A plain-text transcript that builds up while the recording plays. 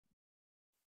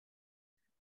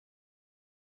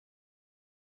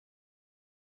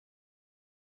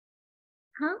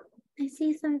Oh, I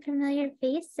see some familiar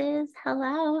faces.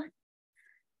 Hello.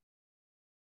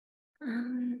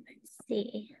 Let's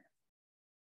see.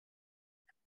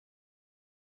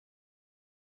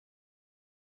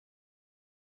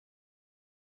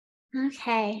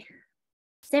 Okay.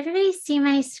 Does everybody see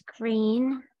my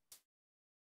screen?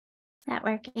 Is that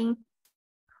working?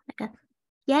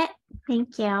 Yeah,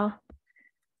 thank you,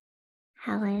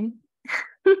 Helen.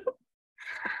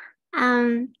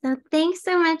 So thanks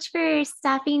so much for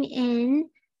stopping in.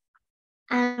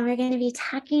 We're going to be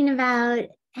talking about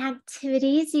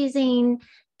activities using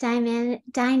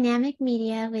dynamic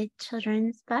media with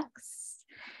children's books.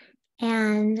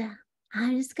 And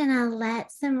I'm just going to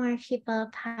let some more people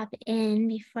pop in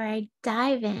before I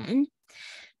dive in.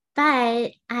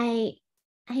 But I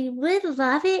would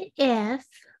love it if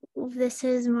this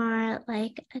is more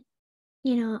like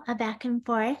a back and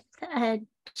forth, a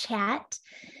chat.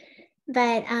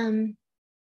 But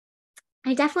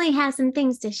I definitely have some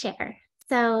things to share.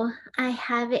 So I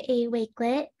have a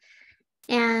Wakelet,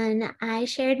 and I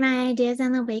shared my ideas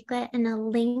on the Wakelet and a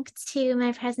link to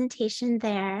my presentation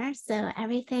there. So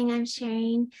everything I'm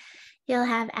sharing, you'll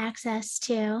have access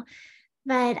to.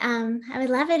 But I would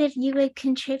love it if you would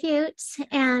contribute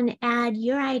and add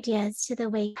your ideas to the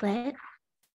Wakelet.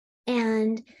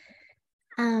 And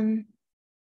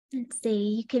let's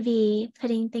see, you could be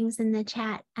putting things in the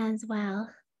chat as well.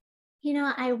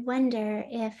 I wonder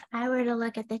if I were to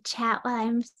look at the chat while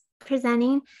I'm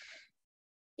presenting,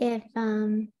 if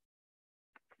that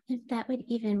would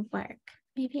even work.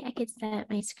 Maybe I could set up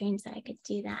my screen so I could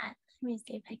do that. Let me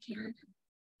see if I can.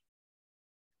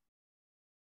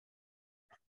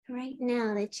 Right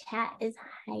now, the chat is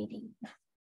hiding.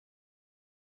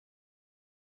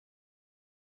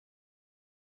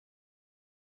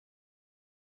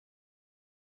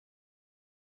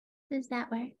 Does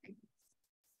that work?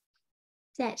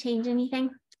 Does that change anything?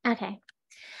 Okay.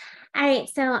 All right,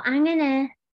 so I'm gonna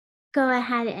go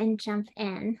ahead and jump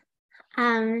in.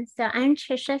 So I'm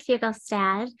Trisha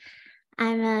Fugelstad.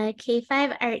 I'm a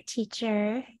K-5 art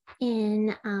teacher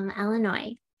in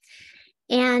Illinois.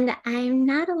 And I'm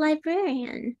not a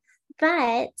librarian,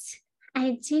 but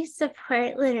I do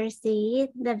support literacy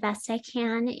the best I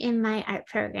can in my art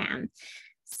program.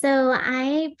 So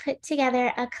I put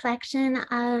together a collection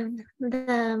of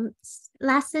the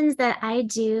lessons that I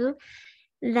do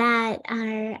that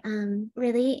are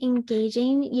really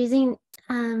engaging using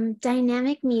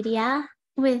dynamic media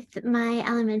with my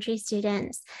elementary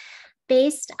students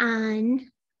based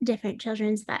on different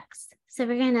children's books. So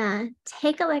we're gonna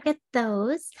take a look at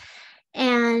those,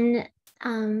 and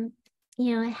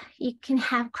you can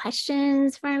have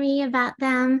questions for me about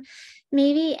them.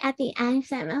 Maybe at the end,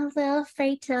 because I'm a little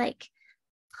afraid to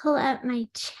pull up my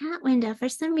chat window. For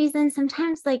some reason,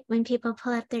 sometimes when people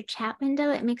pull up their chat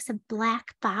window, it makes a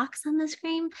black box on the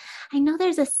screen. I know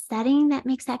there's a setting that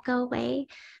makes that go away,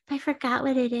 but I forgot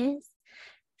what it is.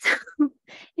 So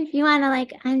if you want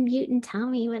to unmute and tell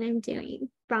me what I'm doing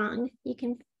wrong, you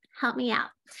can help me out.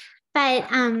 But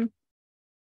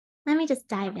let me just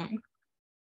dive in.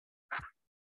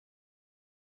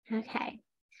 Okay.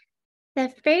 The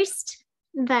first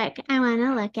book I want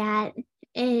to look at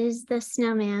is The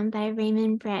Snowman by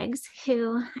Raymond Briggs,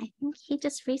 who I think he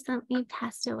just recently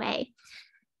passed away.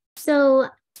 So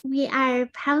we are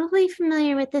probably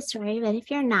familiar with the story, but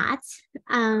if you're not,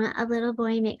 a little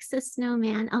boy makes a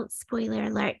snowman. Oh, spoiler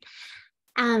alert.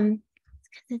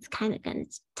 It's kind of going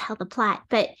to tell the plot,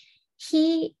 but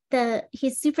he's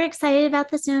super excited about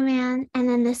the snowman, and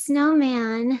then the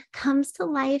snowman comes to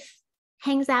life,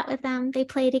 hangs out with them, they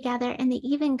play together, and they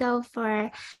even go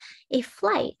for a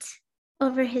flight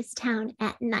over his town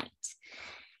at night.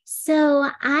 So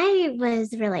I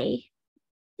was really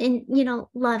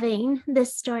loving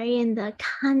this story and the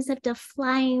concept of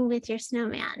flying with your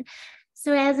snowman.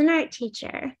 So as an art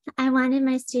teacher, I wanted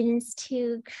my students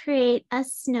to create a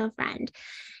snow friend,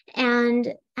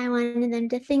 and I wanted them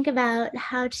to think about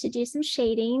how to do some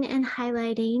shading and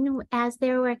highlighting as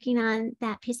they were working on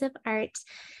that piece of art.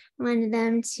 I wanted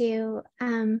them to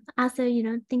also,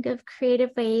 think of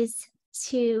creative ways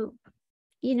to,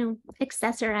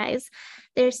 accessorize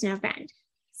their snow friend.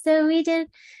 So we did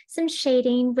some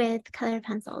shading with color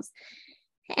pencils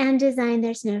and designed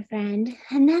their snow friend.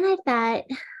 And then I thought,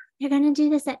 they're going to do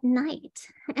this at night.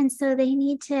 And so they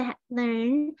need to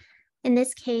learn, in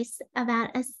this case,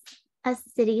 about a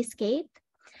cityscape,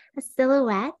 a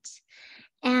silhouette,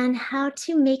 and how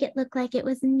to make it look like it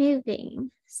was moving.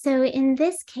 So in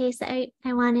this case, I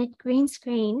wanted green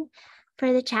screen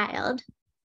for the child.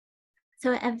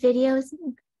 So a videos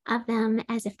of them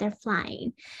as if they're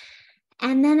flying.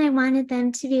 And then I wanted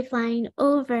them to be flying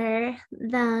over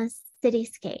the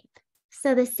cityscape.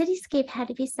 So the cityscape had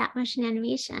to be stop motion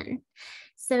animation.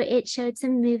 So it showed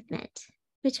some movement,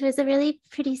 which was a really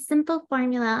pretty simple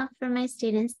formula for my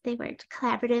students. They worked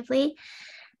collaboratively.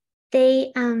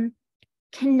 They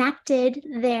connected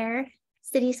their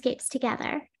cityscapes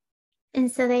together. And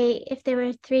so if there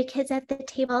were 3 kids at the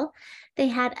table, they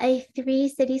had a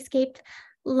 3 cityscape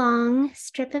long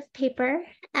strip of paper,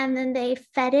 and then they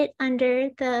fed it under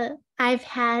the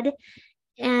iPad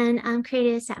and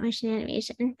created a stop motion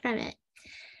animation from it.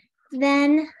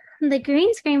 Then the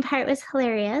green screen part was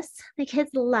hilarious. The kids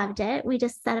loved it. We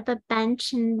just set up a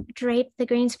bench and draped the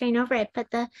green screen over it. But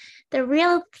the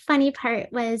real funny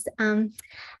part was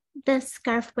the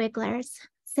scarf wigglers.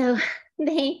 So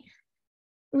we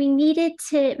needed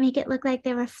to make it look like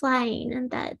they were flying and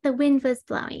that the wind was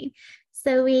blowing.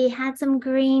 So we had some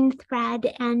green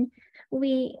thread and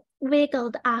we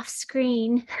wiggled off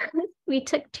screen. We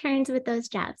took turns with those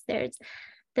jobs. There's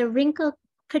the wrinkle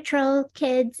patrol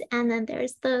kids, and then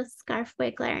there's the scarf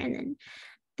wiggler, and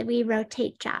then we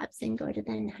rotate jobs and go to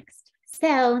the next.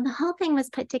 So the whole thing was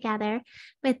put together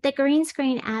with the green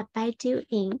screen app by Do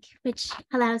Ink, which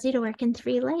allows you to work in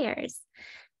 3 layers,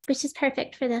 which is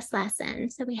perfect for this lesson.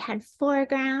 So we had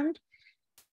foreground,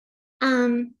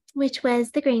 which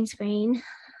was the green screen.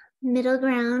 Middle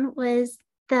ground was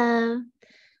the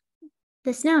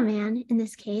snowman in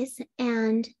this case,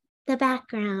 and the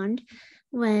background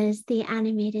was the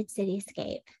animated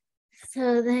cityscape.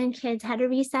 So then kids had to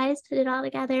resize, put it all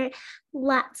together,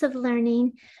 lots of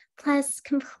learning, plus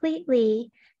completely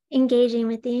engaging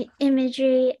with the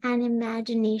imagery and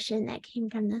imagination that came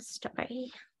from the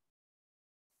story.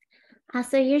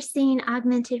 Also, you're seeing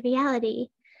augmented reality,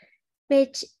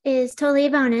 which is totally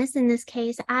a bonus. In this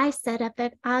case, I set up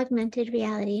an augmented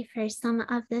reality for some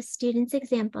of the students'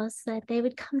 examples so that they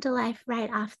would come to life right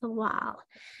off the wall.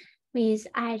 We use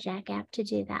iJack app to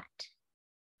do that.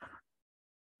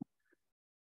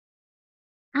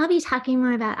 I'll be talking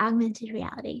more about augmented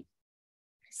reality.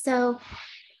 So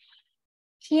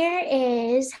here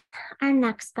is our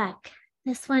next book.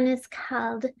 This one is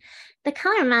called The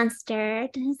Color Monster.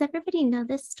 Does everybody know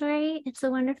this story? It's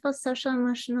a wonderful social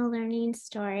emotional learning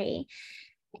story.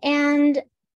 And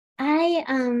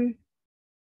I,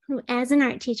 as an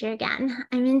art teacher again,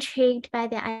 I'm intrigued by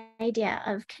the idea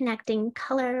of connecting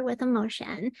color with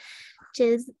emotion, which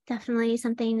is definitely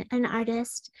something an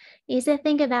artist needs to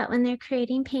think about when they're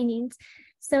creating paintings.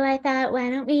 So I thought, why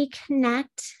don't we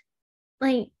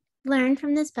learn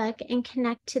from this book and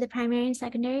connect to the primary and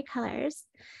secondary colors.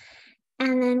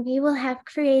 And then we will have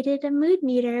created a mood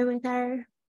meter with our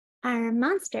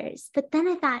monsters. But then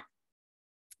I thought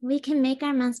we can make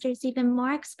our monsters even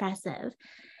more expressive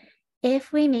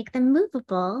if we make them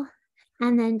movable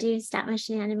and then do stop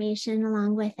motion animation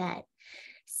along with it.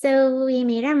 So we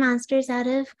made our monsters out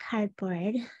of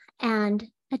cardboard and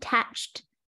attached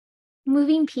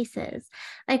moving pieces.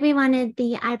 Like we wanted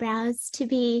the eyebrows to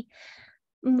be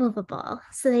movable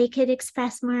so they could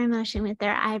express more emotion with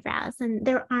their eyebrows, and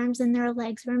their arms and their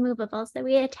legs were movable. So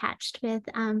we attached with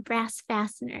brass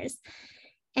fasteners.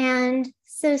 And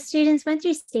so students went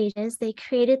through stages. They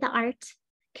created the art,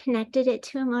 connected it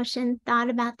to emotion, thought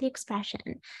about the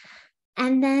expression.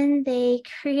 And then they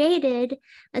created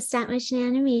a stop motion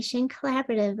animation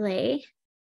collaboratively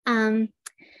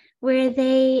where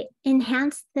they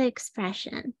enhanced the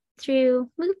expression through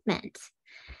movement.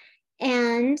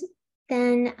 And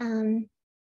then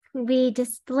we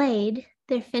displayed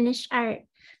their finished art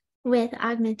with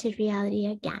augmented reality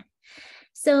again.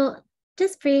 So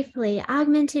just briefly,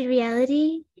 augmented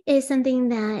reality is something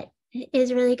that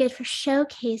is really good for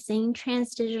showcasing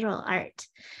transdigital art.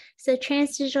 So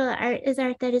transdigital art is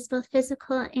art that is both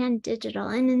physical and digital.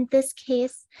 And in this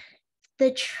case,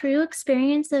 the true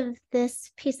experience of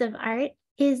this piece of art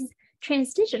is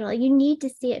transdigital. You need to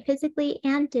see it physically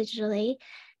and digitally.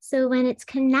 So when it's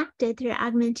connected through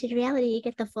augmented reality, you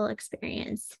get the full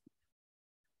experience.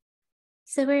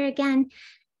 So we're again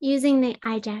using the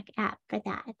iJack app for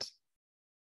that.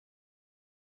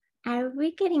 Are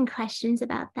we getting questions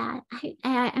about that?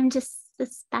 I'm just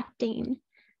suspecting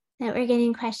that we're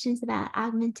getting questions about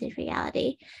augmented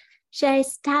reality. Should I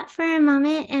stop for a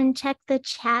moment and check the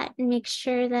chat and make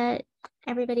sure that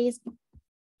everybody's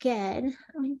good?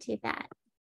 Let me do that.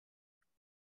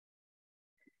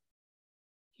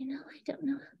 You know, I don't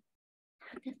know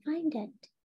how to find it.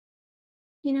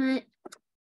 You know what?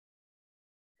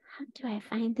 How do I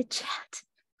find the chat?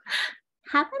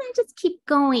 How about I just keep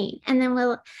going and then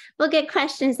we'll get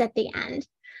questions at the end.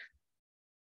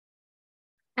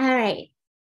 All right.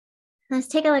 Let's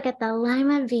take a look at the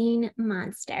lima bean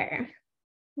monster.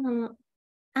 The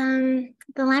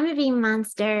lima bean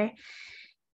monster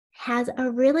has a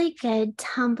really good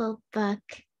tumble book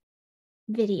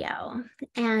video,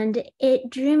 and it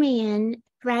drew me in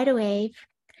right away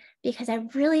because I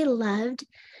really loved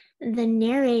the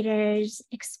narrator's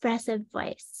expressive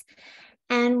voice.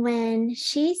 And when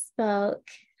she spoke,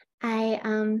 I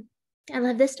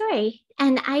love the story,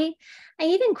 and I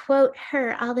even quote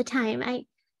her all the time.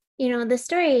 The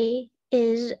story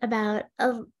is about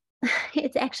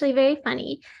it's actually very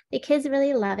funny. The kids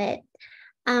really love it.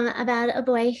 About a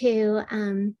boy who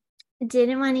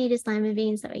didn't want to eat his lima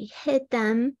beans, so he hid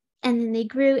them, and then they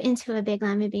grew into a big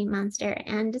lima bean monster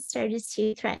and started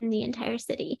to threaten the entire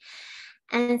city.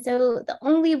 And so the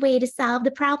only way to solve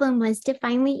the problem was to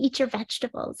finally eat your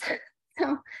vegetables.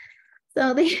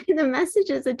 So the message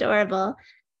is adorable.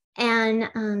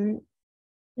 And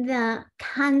the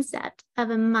concept of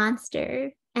a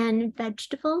monster and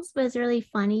vegetables was really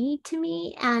funny to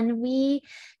me. And we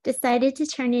decided to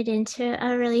turn it into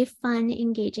a really fun,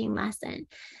 engaging lesson.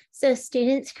 So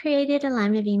students created a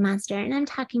lima bean monster, and I'm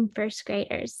talking first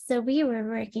graders. So we were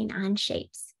working on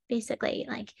shapes, basically,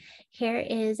 like here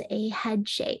is a head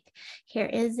shape. Here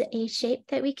is a shape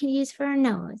that we can use for our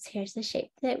nose. Here's a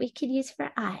shape that we could use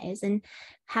for eyes. And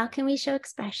how can we show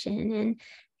expression? And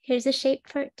here's a shape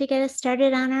to get us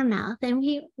started on our mouth. And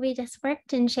we just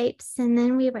worked in shapes, and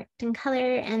then we worked in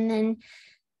color, and then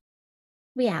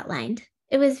we outlined.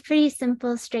 It was pretty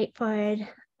simple, straightforward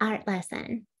art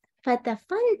lesson. But the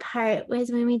fun part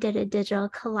was when we did a digital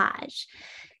collage.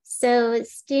 So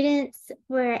students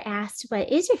were asked,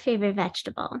 what is your favorite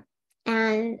vegetable?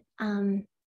 And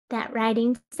that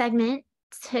writing segment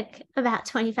took about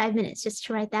 25 minutes just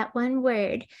to write that one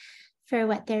word for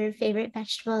what their favorite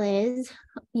vegetable is,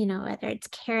 whether it's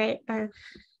carrot or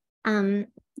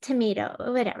tomato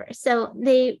or whatever. So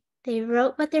they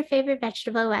wrote what their favorite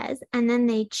vegetable was, and then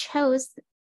they chose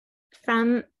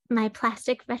from my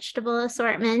plastic vegetable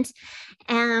assortment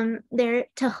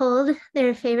to hold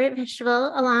their favorite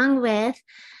vegetable along with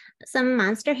some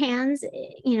monster hands,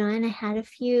 and I had a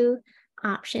few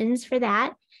options for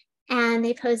that. And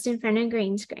they posed in front of a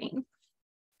green screen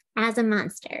as a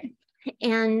monster.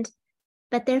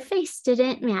 But their face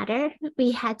didn't matter.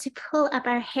 We had to pull up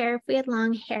our hair if we had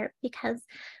long hair because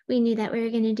we knew that we were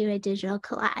going to do a digital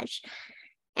collage.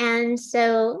 And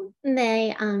so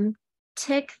they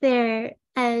took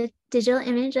a digital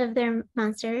image of their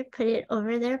monster, put it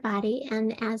over their body.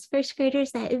 And as first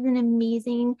graders, that is an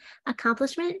amazing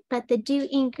accomplishment. But the Do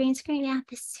Ink green screen app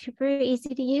is super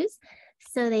easy to use.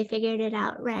 So they figured it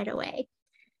out right away.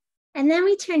 And then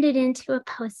we turned it into a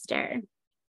poster.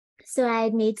 So I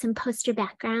had made some poster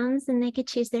backgrounds, and they could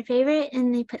choose their favorite,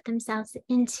 and they put themselves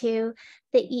into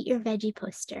the Eat Your Veggie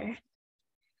poster.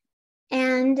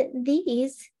 And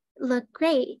these look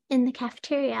great in the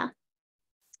cafeteria,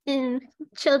 and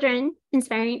children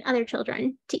inspiring other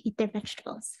children to eat their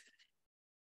vegetables.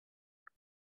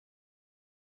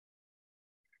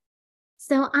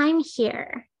 So I'm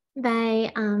Here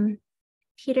by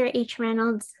Peter H.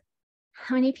 Reynolds.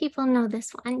 How many people know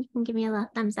this one? You can give me a little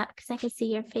thumbs up because I can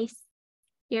see your face,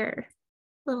 your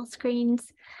little screens.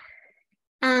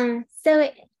 So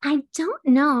I don't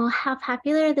know how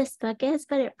popular this book is,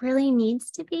 but it really needs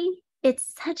to be.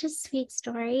 It's such a sweet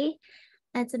story.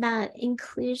 It's about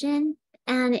inclusion,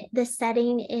 and the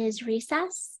setting is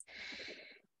recess.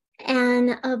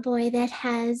 And a boy that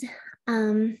has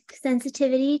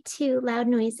sensitivity to loud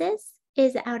noises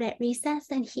is out at recess,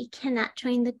 and he cannot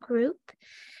join the group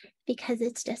because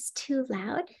it's just too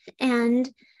loud. And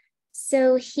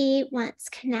so he wants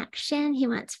connection, he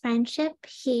wants friendship.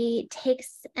 He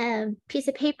takes a piece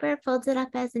of paper, folds it up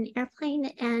as an airplane,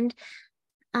 and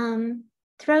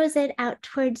throws it out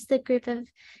towards the group of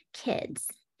kids.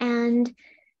 And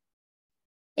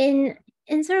in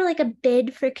sort of like a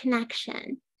bid for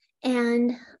connection.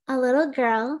 And a little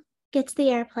girl gets the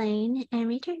airplane and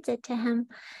returns it to him.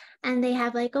 And they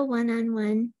have like a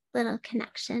one-on-one little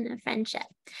connection of friendship.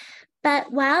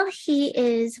 But while he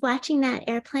is watching that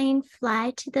airplane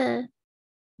fly to the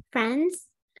friends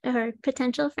or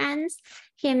potential friends,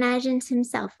 he imagines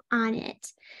himself on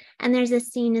it. And there's a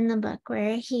scene in the book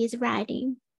where he's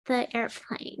riding the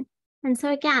airplane. And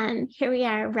so again, here we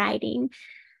are riding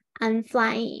and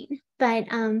flying. But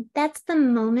that's the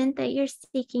moment that you're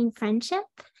seeking friendship.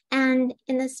 And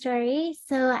in the story,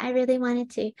 so I really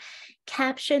wanted to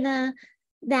capture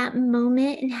that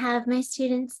moment and have my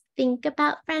students think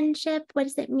about friendship. What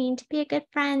does it mean to be a good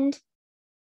friend?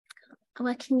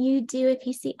 What can you do if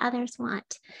you see others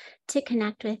want to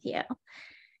connect with you?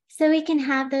 So we can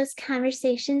have those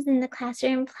conversations in the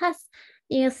classroom. Plus,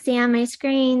 you'll see on my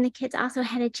screen, the kids also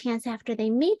had a chance after they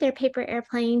made their paper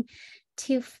airplane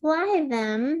to fly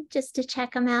them just to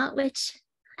check them out, which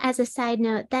as a side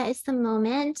note, that is the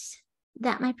moment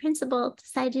that my principal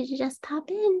decided to just pop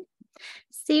in,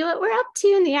 see what we're up to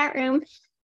in the art room.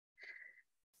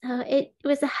 So it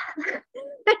was,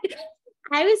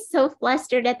 I was so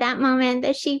flustered at that moment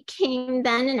that she came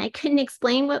then and I couldn't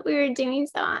explain what we were doing.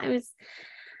 So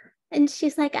and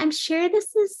she's like, I'm sure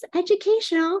this is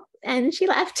educational. And she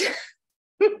left.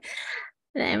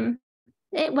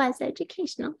 It was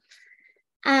educational.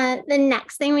 The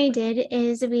next thing we did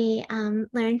is we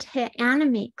learned to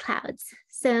animate clouds.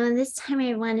 So this time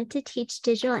I wanted to teach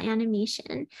digital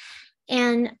animation.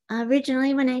 And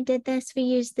originally when I did this, we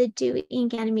used the Do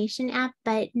Ink animation app,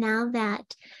 but now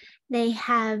that they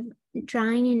have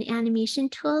drawing and animation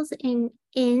tools in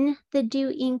the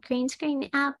Do Ink green screen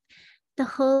app, the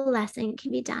whole lesson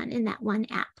can be done in that one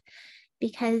app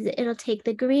because it'll take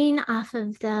the green off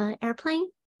of the airplane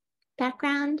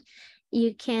background.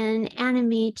 You can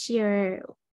animate your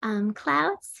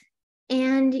clouds,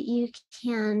 and you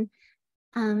can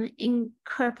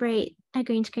incorporate a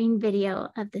green screen video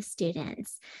of the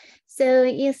students. So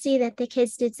you'll see that the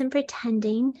kids did some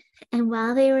pretending, and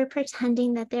while they were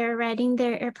pretending that they were riding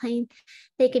their airplane,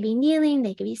 they could be kneeling,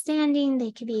 they could be standing,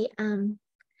 they could be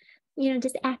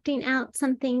just acting out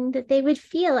something that they would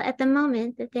feel at the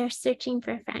moment that they're searching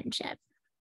for friendship.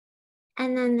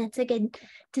 And then that's a good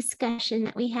discussion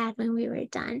that we had when we were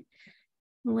done.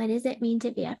 What does it mean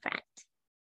to be a friend?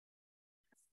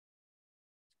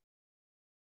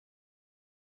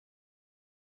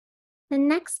 The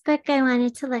next book I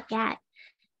wanted to look at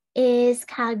is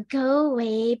called Go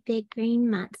Away, Big Green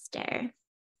Monster.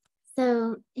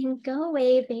 So in Go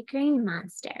Away, Big Green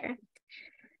Monster,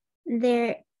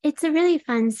 it's a really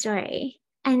fun story,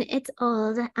 and it's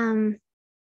old.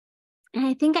 And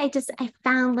I think I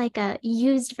found like a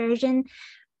used version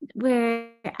where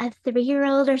a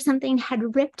 3-year-old or something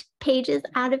had ripped pages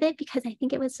out of it because I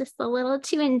think it was just a little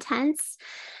too intense.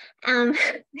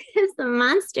 Because the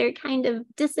monster kind of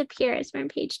disappears from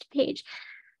page to page.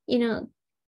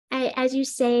 As you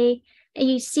say,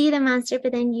 you see the monster,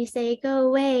 but then you say, go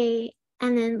away.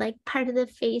 And then like part of the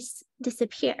face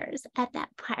disappears at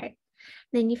that part.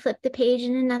 Then you flip the page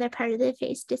and another part of the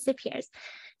face disappears.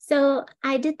 So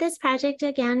I did this project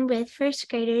again with first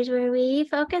graders where we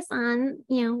focus on,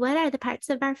 what are the parts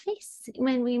of our face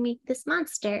when we make this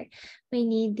monster? We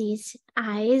need these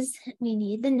eyes, we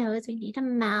need the nose, we need a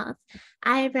mouth,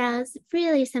 eyebrows,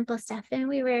 really simple stuff. And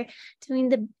we were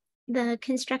doing the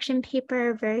construction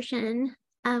paper version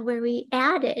where we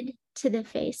added to the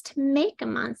face to make a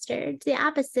monster. It's the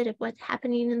opposite of what's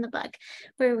happening in the book,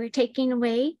 where we're taking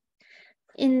away.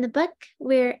 In the book,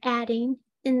 we're adding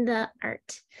in the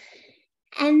art.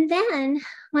 And then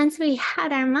once we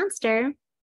had our monster,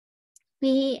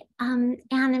 we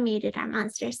animated our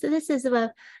monster. So this is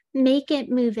a make it,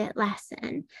 move it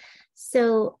lesson.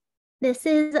 So this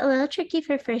is a little tricky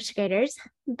for first graders,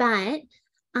 but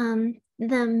the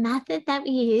method that we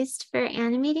used for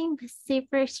animating was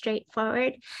super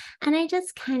straightforward. And I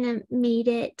just kind of made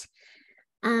it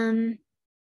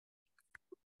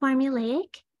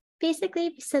formulaic,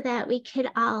 basically, so that we could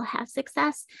all have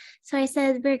success. So I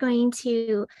said, we're going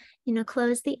to,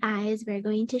 close the eyes, we're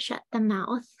going to shut the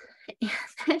mouth. And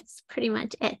that's pretty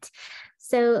much it.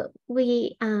 So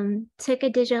we took a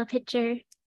digital picture,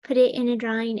 put it in a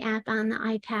drawing app on the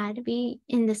iPad. We,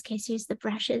 in this case, use the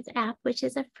Brushes app, which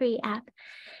is a free app.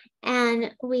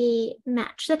 And we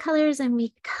matched the colors and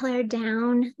we colored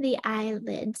down the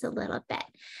eyelids a little bit.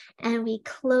 And we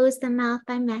closed the mouth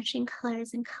by matching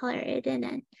colors and color it in.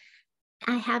 And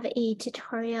I have a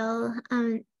tutorial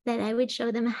that I would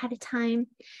show them ahead of time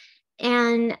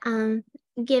and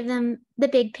give them the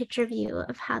big picture view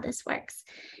of how this works.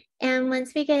 And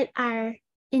once we get our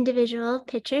individual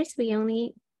pictures, we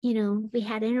only, we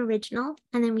had an original,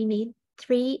 and then we made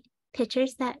 3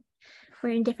 pictures that were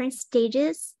in different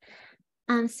stages.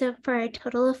 So for a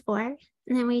total of 4,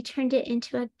 and then we turned it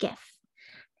into a GIF.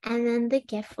 And then the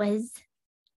GIF was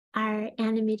our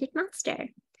animated monster.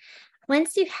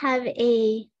 Once you have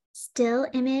a still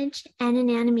image and an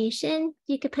animation,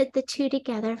 you could put the 2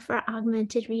 together for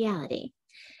augmented reality.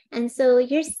 And so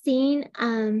you're seeing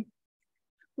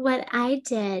what I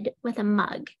did with a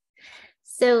mug.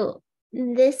 So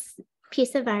this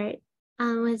piece of art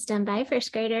was done by a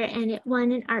first grader, and it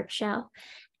won an art show.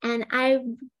 And I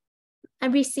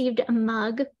received a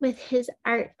mug with his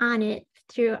art on it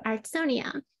through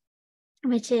Artsonia,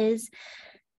 which is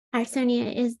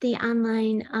Artsonia is the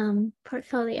online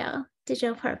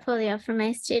digital portfolio for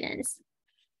my students.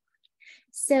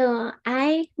 So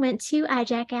I went to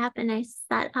iJack app and I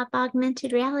set up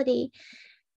augmented reality,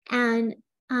 and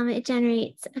it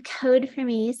generates a code for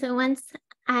me. So once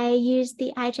I use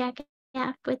the iJack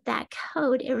app with that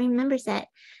code, it remembers it.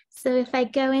 So if I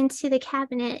go into the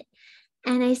cabinet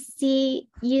and I see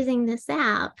using this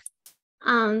app,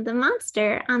 the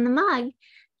monster on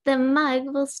the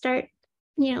mug will start,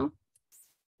 you know,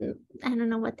 I don't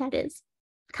know what that is,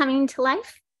 coming to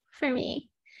life for me.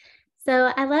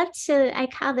 So I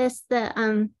call this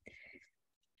the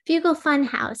Bugle Fun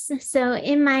House. So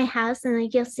in my house, and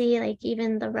like you'll see like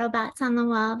even the robots on the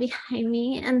wall behind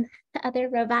me and the other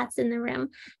robots in the room,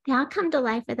 they all come to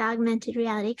life with augmented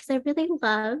reality because I really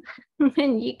love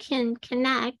when you can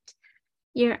connect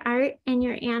your art and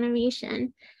your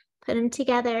animation, put them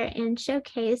together and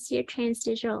showcase your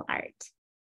transdigital art.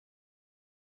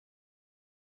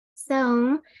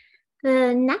 So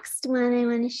the next one I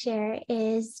want to share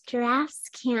is giraffes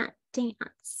can't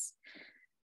dance,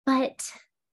 but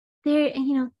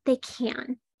they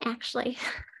can actually.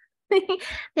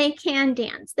 They can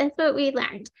dance. That's what we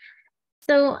learned.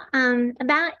 So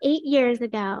about 8 years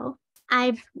ago,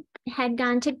 I had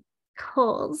gone to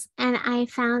Kohl's and I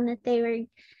found that they were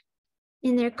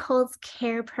in their Kohl's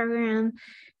Care program.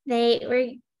 They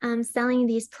were selling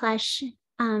these plush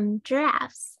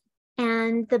giraffes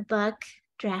and the book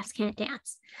Giraffes Can't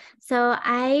Dance. So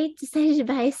I decided to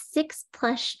buy 6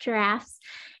 plush giraffes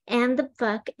and the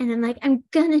book, and I'm like, I'm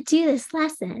gonna do this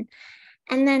lesson.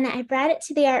 And then I brought it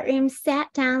to the art room,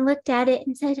 sat down, looked at it,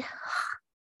 and said, oh,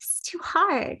 this is too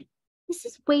hard. This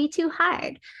is way too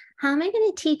hard. How am I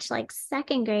going to teach like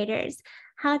second graders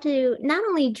how to not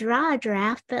only draw a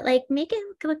giraffe, but like make it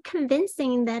look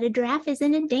convincing that a giraffe is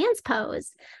in a dance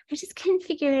pose? I just couldn't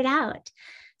figure it out.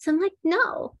 So I'm like,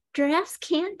 no, giraffes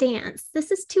can't dance.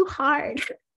 This is too hard.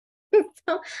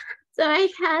 so I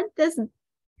had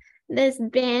this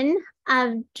bin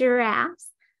of giraffes.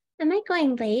 Am I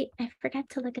going late? I forgot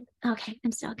to look at, okay,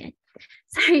 I'm still good.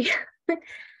 Sorry.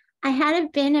 I had a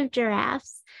bin of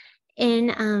giraffes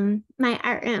in my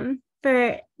art room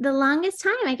for the longest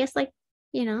time, I guess like,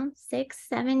 6,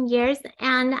 7 years.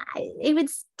 And it would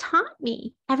taunt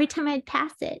me every time I'd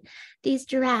pass it. These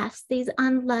giraffes, these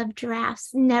unloved giraffes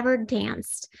never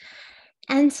danced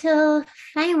until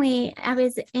finally I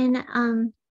was in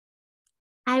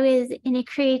a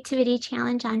creativity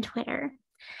challenge on Twitter.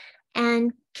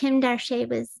 And Kim Darche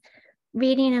was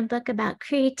reading a book about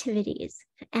creativities,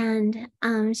 and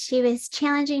she was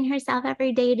challenging herself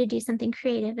every day to do something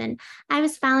creative. And I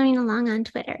was following along on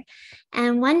Twitter.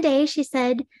 And one day she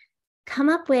said, come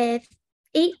up with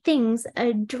 8 things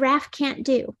a giraffe can't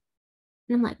do.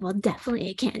 And I'm like, well, definitely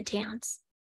it can't dance.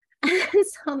 And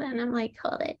so then I'm like,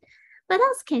 hold it. What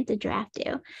else can't a giraffe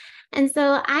do? And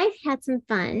so I had some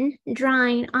fun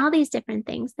drawing all these different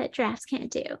things that giraffes can't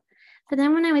do. But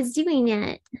then when I was doing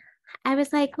it, I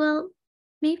was like, well,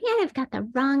 maybe I've got the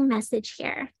wrong message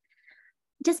here.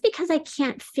 Just because I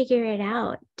can't figure it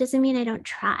out doesn't mean I don't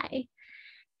try.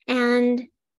 And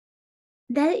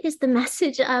that is the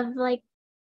message of like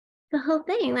the whole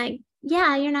thing. Like,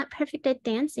 yeah, you're not perfect at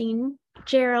dancing.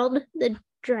 Gerald, the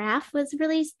giraffe, was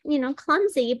really,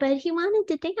 clumsy, but he wanted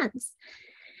to dance.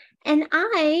 And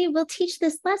I will teach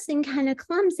this lesson kind of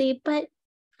clumsy, but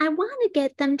I want to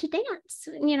get them to dance.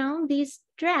 These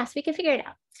giraffes, we can figure it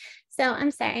out. So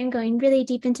I'm sorry, I'm going really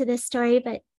deep into this story,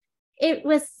 but it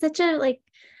was such a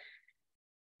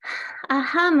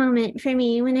aha moment for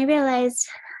me when I realized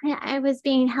I was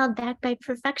being held back by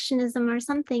perfectionism or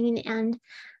something, and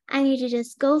I need to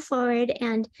just go forward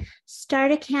and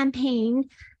start a campaign,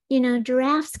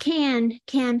 Giraffes Can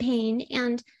campaign,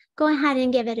 and go ahead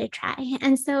and give it a try.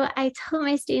 And so I told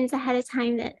my students ahead of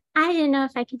time that I didn't know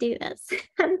if I could do this.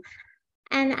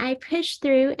 And I pushed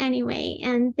through anyway,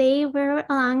 and they were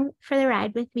along for the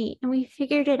ride with me, and we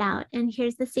figured it out. And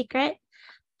here's the secret: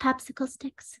 popsicle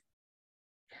sticks.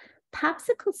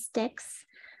 Popsicle sticks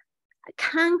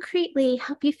concretely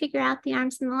help you figure out the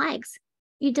arms and the legs.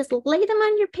 You just lay them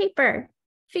on your paper,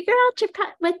 figure out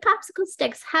with popsicle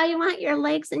sticks how you want your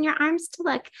legs and your arms to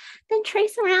look, then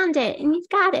trace around it, and you've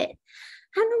got it.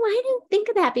 I don't know why I didn't think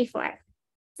of that before.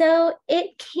 So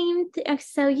it came to,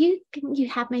 so you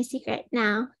have my secret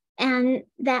now, and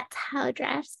that's how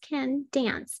giraffes can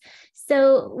dance.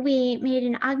 So we made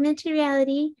an augmented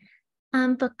reality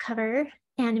book cover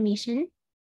animation,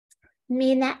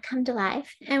 made that come to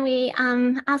life, and we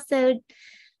also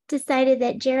decided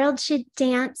that Gerald should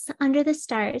dance under the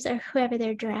stars, or whoever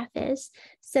their giraffe is.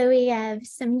 So we have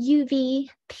some UV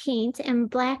paint and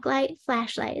black light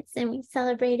flashlights, and we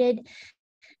celebrated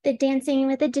the dancing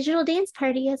with a digital dance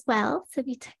party as well. So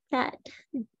we took that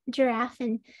giraffe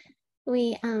and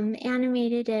we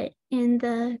animated it in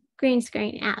the green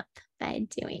screen app by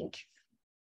doing.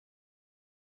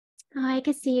 Oh, I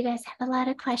can see you guys have a lot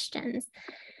of questions.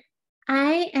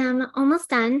 I am almost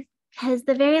done. because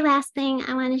the very last thing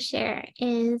I want to share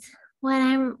is what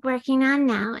I'm working on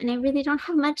now. And I really don't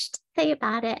have much to say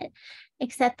about it,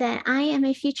 except that I am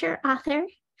a future author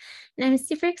and I'm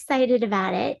super excited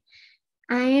about it.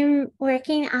 I'm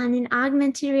working on an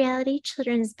augmented reality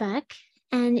children's book,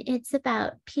 and it's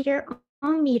about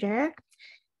Peterometer.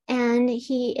 And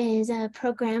he is a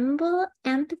programmable,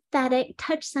 empathetic,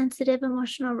 touch-sensitive,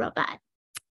 emotional robot.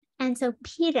 And so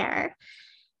Peter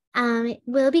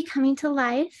will be coming to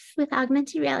life with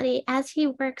augmented reality as he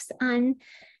works on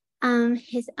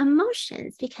his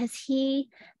emotions, because he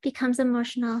becomes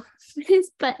emotional when his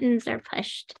buttons are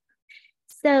pushed.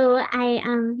 So I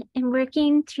am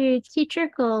working through Teacher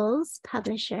Goals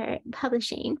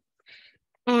Publishing,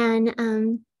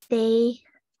 and they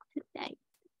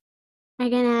are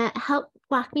gonna help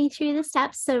walk me through the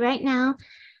steps. So right now,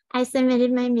 I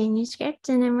submitted my manuscript,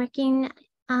 and I'm working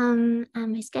on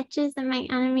my sketches and my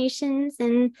animations,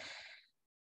 and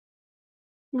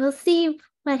we'll see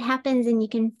what happens, and you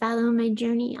can follow my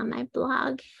journey on my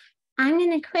blog. I'm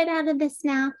gonna quit out of this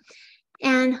now,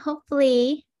 and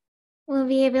hopefully we'll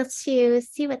be able to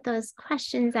see what those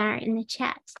questions are in the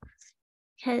chat,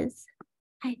 because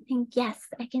I think, yes,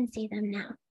 I can see them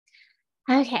now.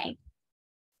 Okay,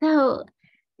 so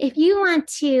if you want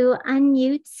to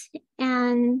unmute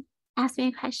and ask me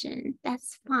a question,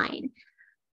 that's fine.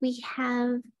 We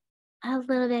have a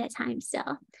little bit of time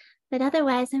still, but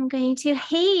otherwise I'm going to,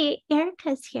 hey,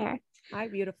 Erica's here. Hi,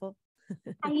 beautiful.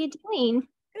 How you doing?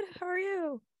 Good, how are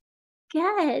you?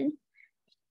 Good.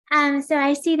 So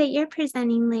I see that you're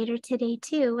presenting later today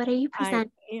too. What are you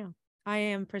presenting? I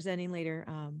am presenting later,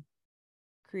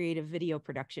 creative video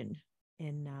production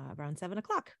in around 7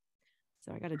 o'clock.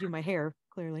 So I got to do my hair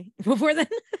clearly before then.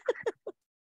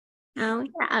 Oh,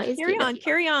 yeah,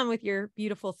 carry on with your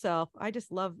beautiful self. I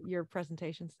just love your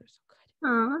presentations. They're so good.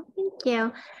 Oh, thank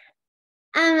you.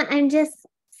 I'm just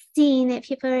seeing that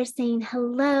people are saying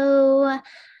hello.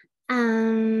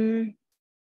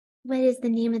 What is the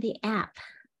name of the app?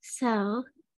 So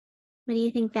what do you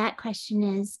think that question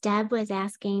is? Deb was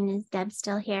asking, is Deb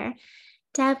still here?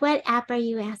 Deb, what app are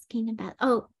you asking about?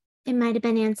 Oh, it might have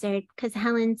been answered because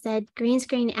Helen said green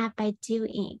screen app by Do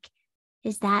Inc.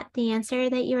 Is that the answer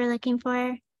that you were looking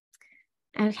for?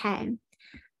 Okay.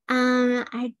 Our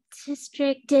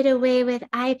district did away with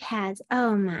iPads.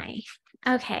 Oh my.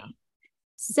 Okay.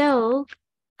 So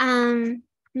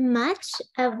much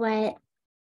of what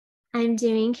I'm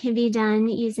doing can be done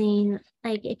using,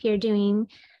 like, if you're doing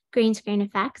green screen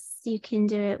effects, you can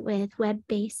do it with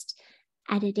web-based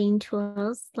editing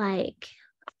tools like,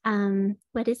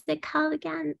 what is it called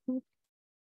again?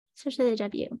 Especially the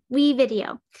W,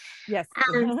 WeVideo. Yes.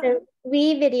 So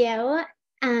WeVideo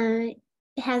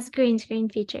has green screen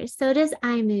features. So does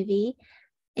iMovie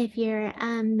if you're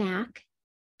a Mac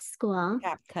school.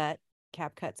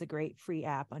 CapCut's a great free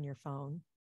app on your phone.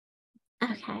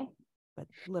 Okay. But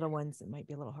little ones, it might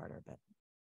be a little harder. But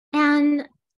and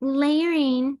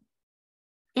layering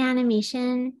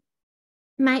animation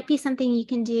might be something you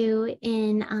can do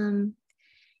in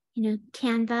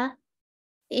Canva,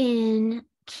 in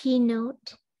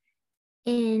Keynote,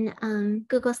 in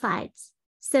Google Slides.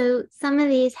 So some of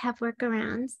these have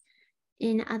workarounds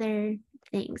in other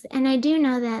things. And I do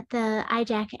know that the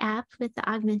iJack app with the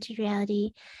augmented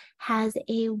reality has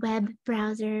a web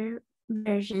browser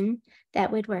version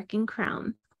that would work in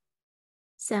Chrome.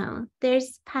 So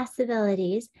there's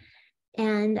possibilities.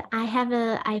 And I have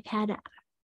an iPad,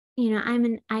 I'm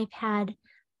an iPad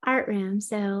art room.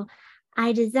 So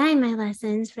I design my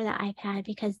lessons for the iPad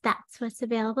because that's what's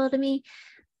available to me.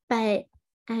 But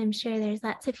I'm sure there's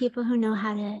lots of people who know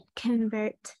how to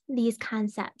convert these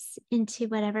concepts into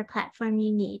whatever platform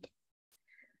you need.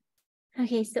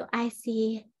 Okay, so I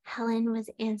see Helen was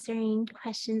answering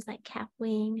questions like Cap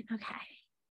Wing. Okay.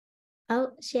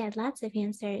 Oh, she had lots of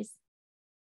answers.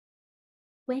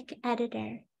 Wick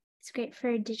Editor. It's great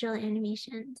for digital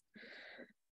animations.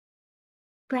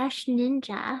 Brush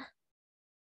Ninja.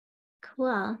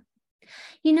 Cool.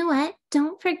 You know what?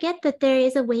 Don't forget that there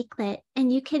is a Wakelet,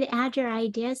 and you could add your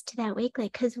ideas to that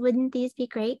Wakelet, because wouldn't these be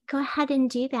great? Go ahead and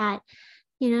do that.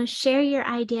 Share your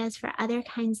ideas for other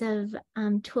kinds of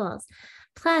tools.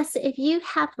 Plus, if you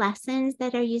have lessons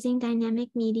that are using dynamic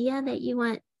media that you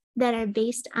want, that are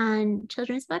based on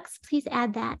children's books, please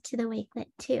add that to the Wakelet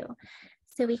too,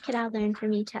 so we could all learn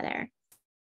from each other.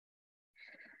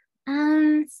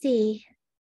 Let's see.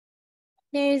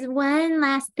 There's one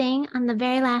last thing on the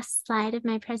very last slide of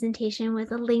my presentation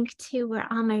was a link to where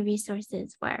all my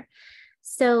resources were.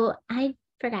 So I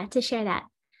forgot to share that,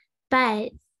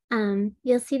 but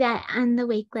you'll see that on the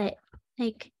Wakelet.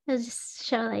 Like, it'll just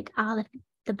show like all of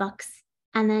the books.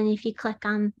 And then if you click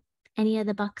on any of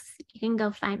the books, you can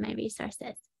go find my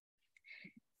resources.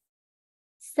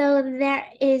 So there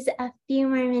is a few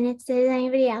more minutes. Does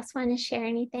anybody else want to share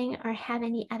anything or have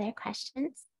any other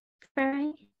questions for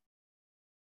me?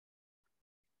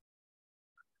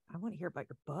 I want to hear about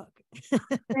your book.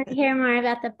 Want to hear more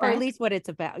about the book? Or at least what it's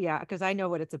about. Yeah, because I know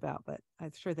what it's about, but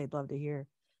I'm sure they'd love to hear.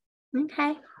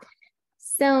 Okay.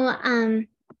 So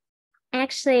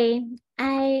actually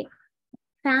I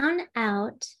found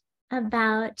out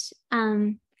about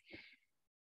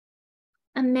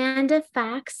Amanda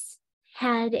Fox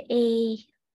had a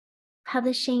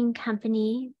publishing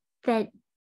company that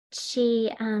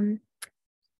she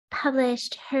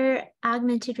published her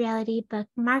augmented reality book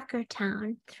Marker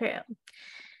Town through.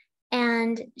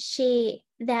 And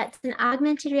that's an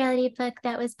augmented reality book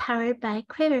that was powered by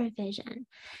Quiver Vision.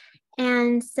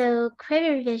 And so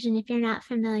Quiver Vision, if you're not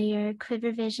familiar,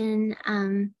 Quiver Vision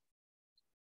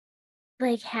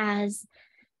like has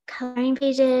coloring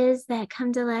pages that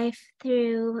come to life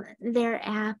through their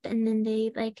app, and then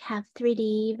they like have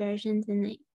 3D versions,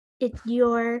 and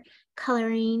your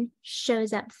coloring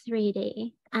shows up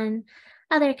 3D, and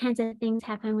other kinds of things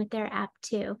happen with their app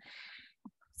too.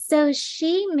 So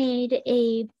she made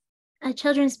a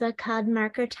children's book called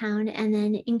Marker Town, and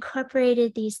then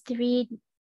incorporated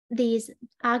these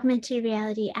augmented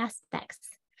reality aspects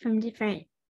from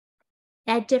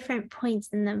at different points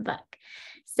in the book.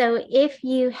 So if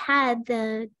you had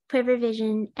the Quiver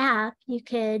Vision app, you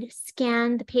could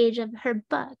scan the page of her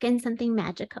book and something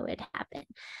magical would happen,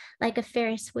 like a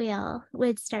Ferris wheel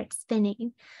would start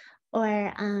spinning,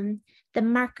 or the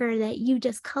marker that you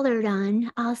just colored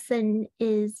on all of a sudden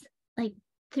is like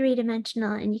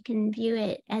 3-dimensional, and you can view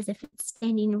it as if it's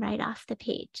standing right off the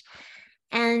page.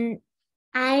 And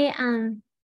I,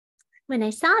 when I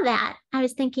saw that, I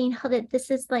was thinking, hold it,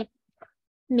 this is like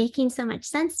making so much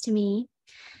sense to me,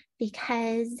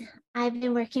 because I've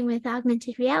been working with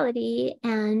augmented reality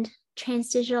and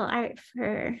transdigital art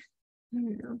for, I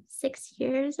don't know, 6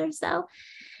 years or so.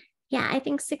 Yeah, I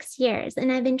think 6 years.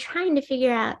 And I've been trying to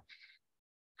figure out,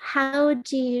 how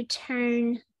do you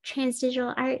turn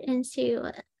transdigital art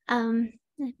into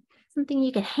something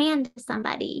you could hand to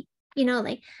somebody? You know,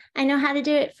 like I know how to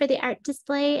do it for the art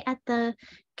display at the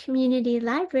community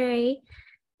library,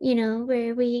 you know,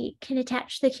 where we can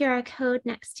attach the QR code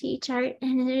next to each art,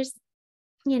 and there's,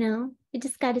 you know, you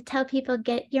just got to tell people,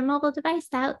 get your mobile device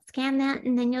out, scan that,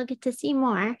 and then you'll get to see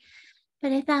more.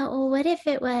 But I thought, well, what if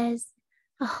it was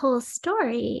a whole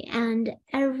story, and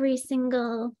every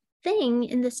single thing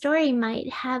in the story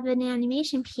might have an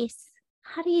animation piece?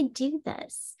 How do you do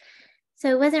this? So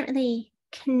it wasn't really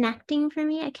connecting for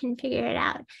me. I couldn't figure it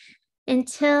out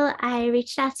until I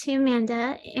reached out to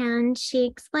Amanda, and she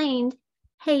explained,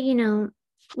 hey, you know,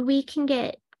 we can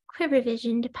get Quiver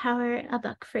Vision to power a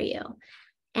book for you.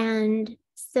 And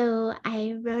so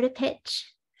I wrote a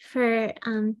pitch for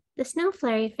the Snow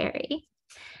Flurry Fairy.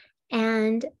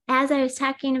 And as I was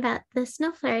talking about the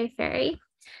Snow Flurry Fairy,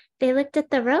 they looked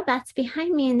at the robots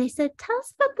behind me and they said, tell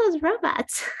us about those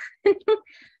robots.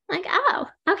 Like, oh,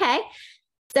 okay.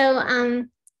 So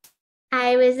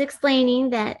I was explaining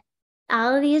that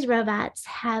all of these robots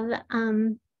have,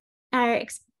 I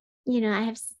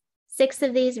have 6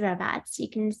 of these robots. You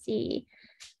can see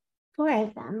 4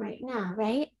 of them right now,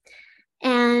 right?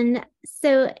 And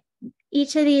so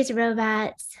each of these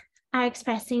robots are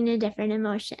expressing a different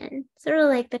emotion, sort of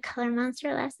like the color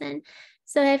monster lesson.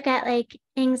 So I've got like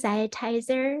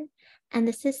Anxietizer, and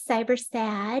this is Cyber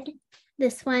Sad.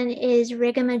 This one is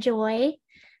Rigamajoy,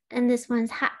 and this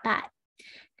one's Hotbot.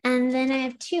 And then I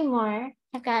have 2 more.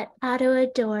 I've got Auto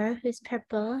Adore, who's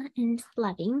purple and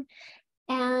loving.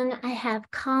 And I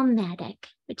have Calmatic,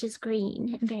 which is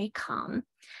green and very calm.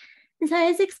 And so I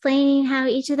was explaining how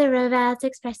each of the robots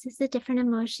expresses a different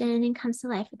emotion and comes to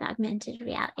life with augmented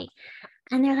reality.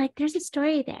 And they're like, there's a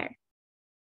story there.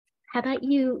 How about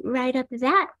you write up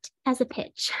that as a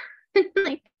pitch?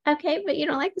 Like, okay, but you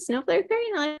don't like the Snow Flurry Fairy?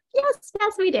 And I'm like, yes,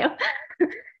 we do.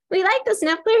 We like the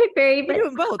Snow Flurry Fairy, but you're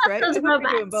doing both, right? those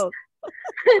robots. You're doing both.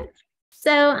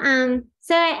 So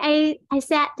I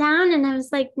sat down and I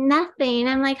was like, nothing.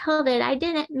 I'm like, hold it. I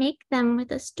didn't make them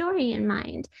with a story in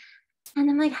mind. And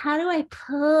I'm like, how do I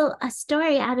pull a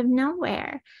story out of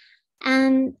nowhere?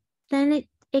 And then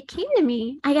it came to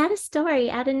me. I got a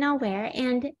story out of nowhere,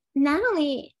 and not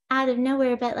only out of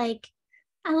nowhere, but like,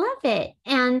 I love it.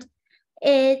 And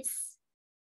it's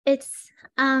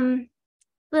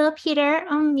little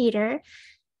Peterometer,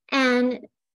 and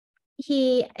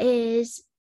he is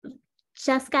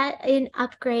just got an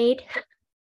upgrade.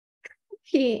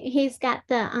 He's got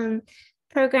the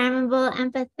programmable,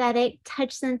 empathetic,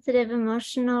 touch sensitive,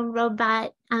 emotional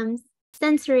robot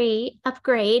sensory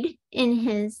upgrade in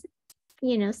his,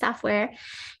 software.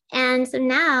 And so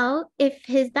now if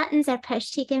his buttons are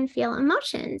pushed, he can feel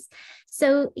emotions.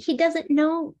 So he doesn't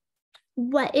know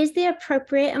what is the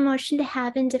appropriate emotion to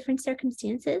have in different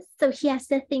circumstances. So he has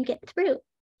to think it through.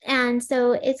 And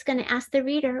so it's going to ask the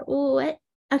reader,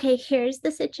 okay, here's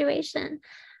the situation.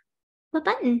 What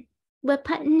button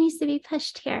needs to be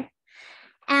pushed here?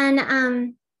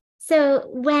 And so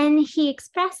when he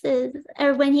expresses,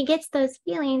 or when he gets those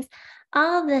feelings,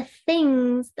 all the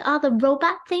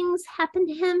robot things happen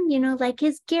to him, like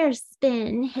his gears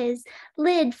spin, his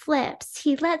lid flips,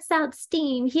 he lets out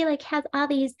steam, he has all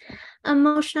these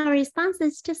emotional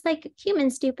responses just like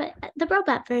humans do, but the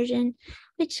robot version,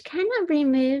 which kind of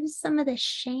removes some of the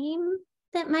shame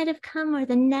that might have come, or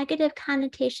the negative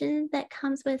connotation that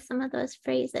comes with some of those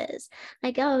phrases,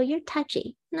 like, oh, you're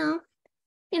touchy. No,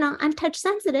 I'm touch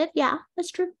sensitive. Yeah,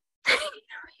 that's true.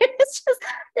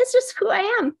 it's just who I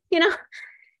am,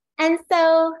 And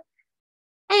so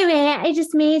anyway, it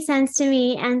just made sense to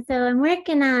me. And so I'm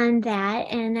working on that,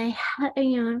 and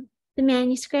the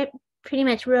manuscript pretty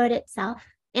much wrote itself.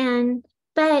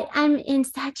 But I'm in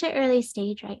such an early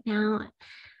stage right now.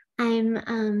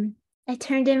 I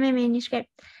turned in my manuscript.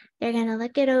 They're going to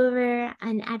look it over.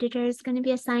 An editor is going to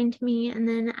be assigned to me, and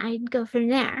then I'd go from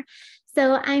there.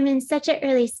 So I'm in such an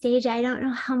early stage. I don't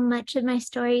know how much of my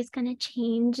story is going to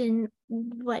change and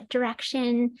what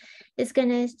direction is going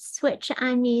to switch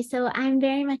on me. So I'm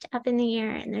very much up in the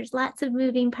air, and there's lots of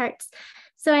moving parts.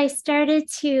 So I started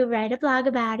to write a blog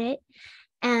about it.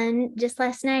 And just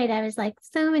last night, I was like,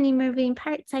 so many moving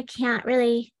parts. I can't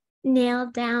really nail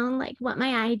down what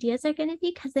my ideas are going to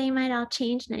be, because they might all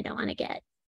change, and I don't want to get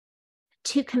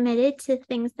too committed to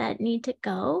things that need to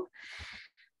go.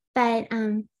 But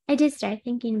I did start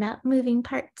thinking about moving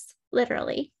parts,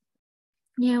 literally.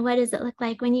 What does it look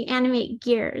like when you animate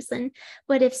gears? And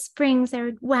what if springs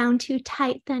are wound too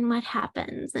tight? Then what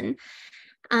happens? And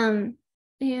I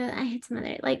had some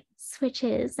other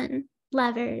switches and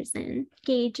levers and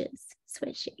gauges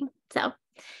switching. So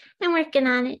I'm working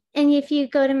on it. And if you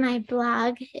go to my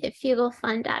blog at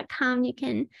fugelfun.com, you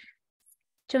can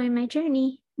join my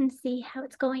journey and see how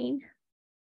it's going.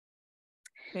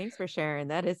 Thanks for sharing.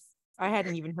 I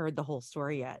hadn't even heard the whole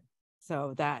story yet.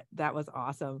 So that was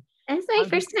awesome. That's my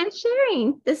first time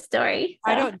sharing this story.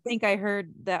 So. I don't think I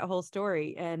heard that whole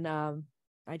story. And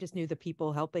I just knew the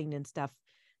people helping and stuff.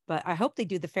 But I hope they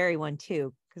do the fairy one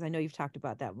too, because I know you've talked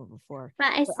about that one before.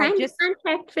 Well, I signed a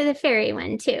contract for the fairy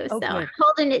one too, so I'm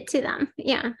holding it to them.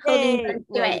 Yeah, holding them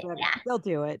to it. Yeah, they'll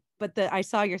do it. But I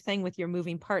saw your thing with your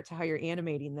moving parts, how you're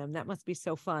animating them. That must be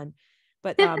so fun.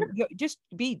 But just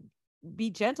be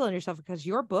gentle on yourself, because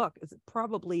your book is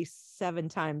probably 7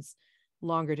 times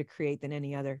longer to create than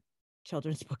any other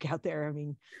children's book out there. I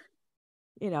mean,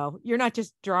 you're not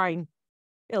just drawing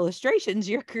illustrations,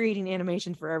 you're creating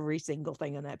animation for every single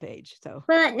thing on that page. So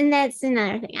and that's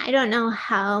another thing, I don't know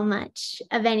how much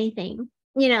of anything,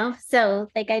 so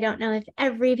I don't know if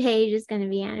every page is going to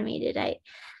be animated.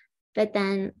 But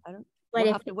then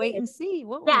we'll have to wait and see.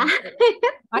 Yeah.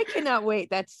 I cannot wait.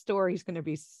 That story's going to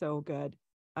be so good.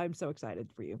 I'm so excited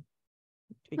for you.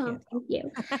 Thank you.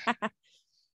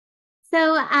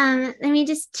 So let me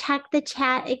just check the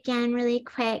chat again really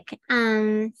quick.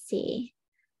 Let's see.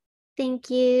 Thank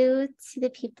you to the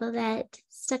people that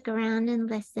stuck around and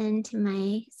listened to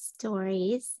my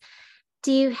stories.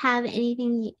 Do you have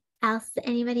anything else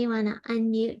anybody want to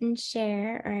unmute and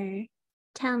share, or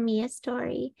tell me a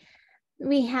story?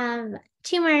 We have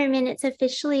 2 more minutes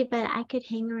officially, but I could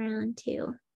hang around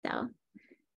too. So,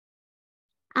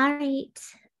 all right.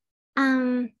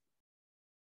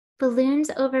 Balloons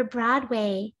Over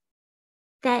Broadway.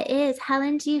 That is,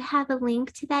 Helen, do you have a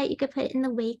link to that? You could put in the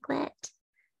Wakelet.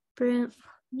 Did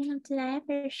I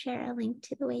ever share a link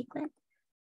to the Wakelet?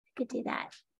 I could do that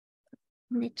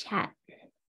in the chat.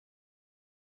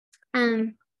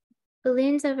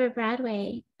 Balloons Over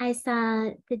Broadway. I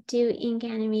saw the Do Ink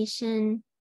Animation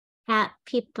app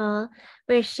people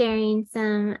were sharing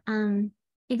some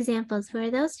examples. Were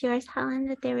those yours, Helen,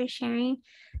 that they were sharing?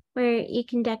 Where you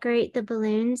can decorate the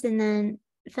balloons and then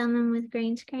film them with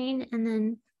green screen and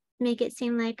then make it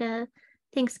seem like a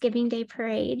Thanksgiving Day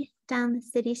parade down the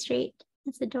city street.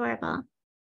 It's adorable.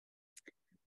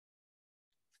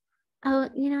 Oh,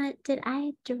 you know what? Did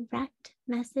I direct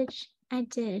message? I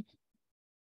did.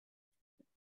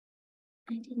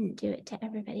 I didn't do it to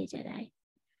everybody, did I?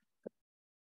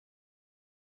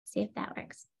 See if that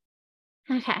works.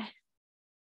 Okay.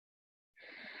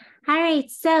 All right,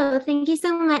 so thank you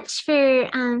so much for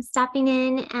stopping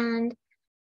in and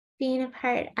being a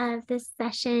part of this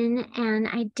session. And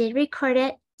I did record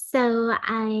it, so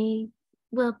I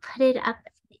will put it up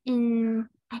in,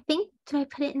 I think, do I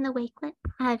put it in the Wakelet?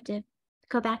 I have to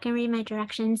go back and read my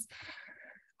directions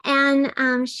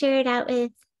and share it out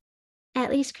with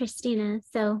at least Christina.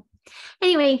 So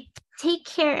anyway, take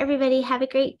care, everybody. Have a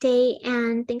great day.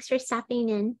 And thanks for stopping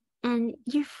in. And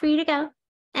you're free to go.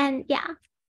 And yeah,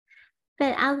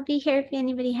 but I'll be here if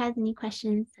anybody has any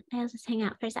questions. I'll just hang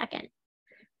out for a second.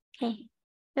 Okay,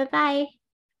 bye-bye.